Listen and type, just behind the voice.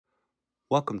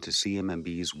Welcome to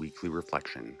CMMB's Weekly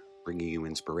Reflection, bringing you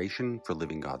inspiration for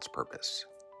living God's purpose.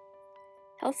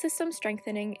 Health system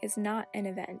strengthening is not an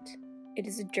event, it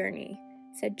is a journey,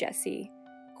 said Jessie,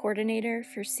 coordinator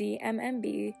for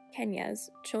CMMB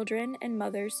Kenya's Children and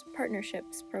Mothers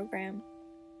Partnerships Program.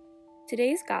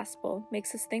 Today's gospel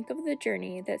makes us think of the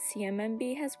journey that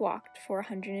CMMB has walked for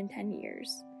 110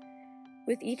 years.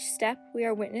 With each step, we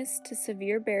are witness to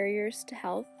severe barriers to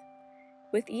health.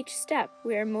 With each step,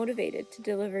 we are motivated to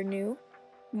deliver new,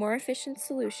 more efficient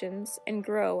solutions and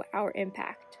grow our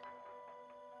impact.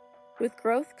 With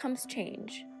growth comes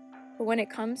change, but when it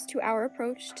comes to our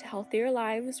approach to healthier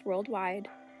lives worldwide,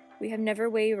 we have never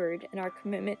wavered in our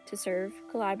commitment to serve,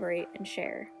 collaborate, and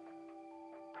share.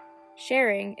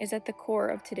 Sharing is at the core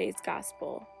of today's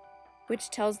gospel, which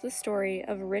tells the story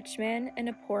of a rich man and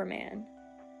a poor man.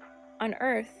 On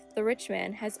earth, the rich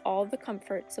man has all the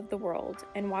comforts of the world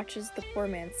and watches the poor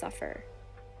man suffer.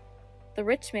 The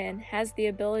rich man has the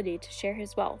ability to share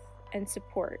his wealth and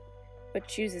support, but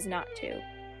chooses not to.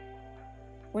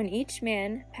 When each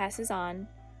man passes on,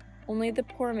 only the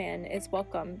poor man is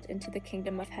welcomed into the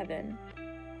kingdom of heaven.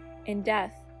 In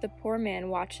death, the poor man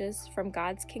watches from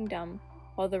God's kingdom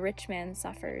while the rich man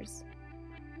suffers.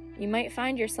 You might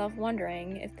find yourself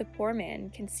wondering if the poor man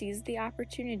can seize the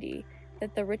opportunity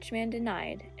that the rich man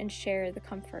denied and share the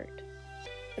comfort.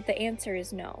 But the answer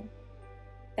is no.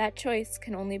 That choice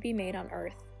can only be made on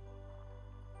earth.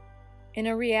 In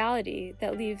a reality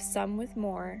that leaves some with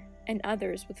more and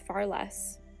others with far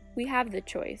less, we have the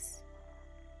choice.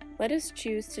 Let us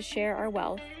choose to share our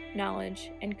wealth,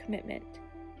 knowledge, and commitment.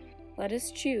 Let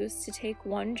us choose to take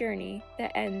one journey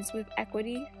that ends with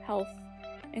equity, health,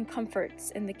 and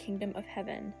comforts in the kingdom of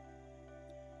heaven.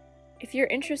 If you're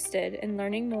interested in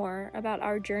learning more about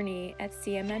our journey at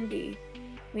CMMB,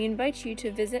 we invite you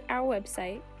to visit our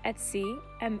website at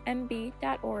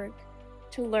cmmb.org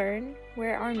to learn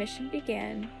where our mission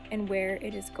began and where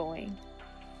it is going.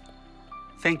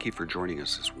 Thank you for joining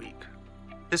us this week.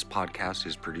 This podcast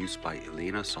is produced by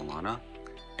Elena Solana,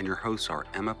 and your hosts are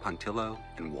Emma Pontillo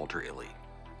and Walter Illy.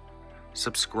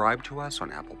 Subscribe to us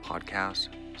on Apple Podcasts,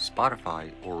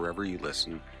 Spotify, or wherever you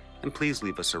listen, and please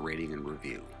leave us a rating and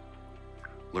review.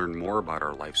 Learn more about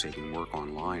our life-saving work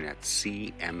online at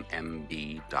cmmb.org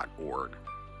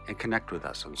and connect with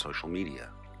us on social media.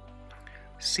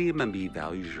 CMMB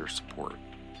values your support,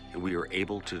 and we are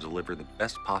able to deliver the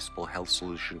best possible health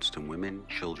solutions to women,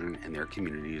 children, and their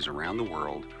communities around the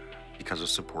world because of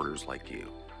supporters like you.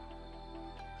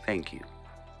 Thank you.